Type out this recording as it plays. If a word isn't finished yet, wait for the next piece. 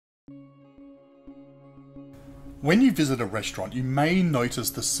When you visit a restaurant, you may notice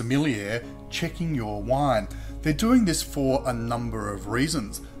the sommelier checking your wine. They're doing this for a number of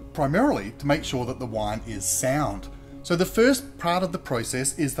reasons, primarily to make sure that the wine is sound. So the first part of the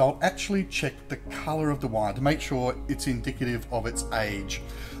process is they'll actually check the colour of the wine to make sure it's indicative of its age.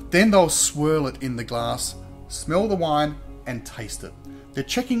 Then they'll swirl it in the glass, smell the wine and taste it. They're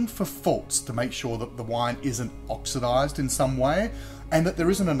checking for faults to make sure that the wine isn't oxidized in some way and that there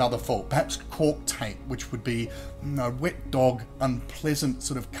isn't another fault, perhaps cork taint, which would be wet dog, unpleasant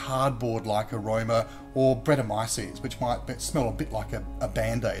sort of cardboard-like aroma, or Brettanomyces, which might smell a bit like a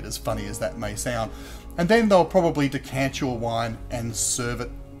Band-Aid, as funny as that may sound. And then they'll probably decant your wine and serve it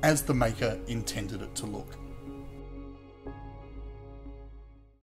as the maker intended it to look.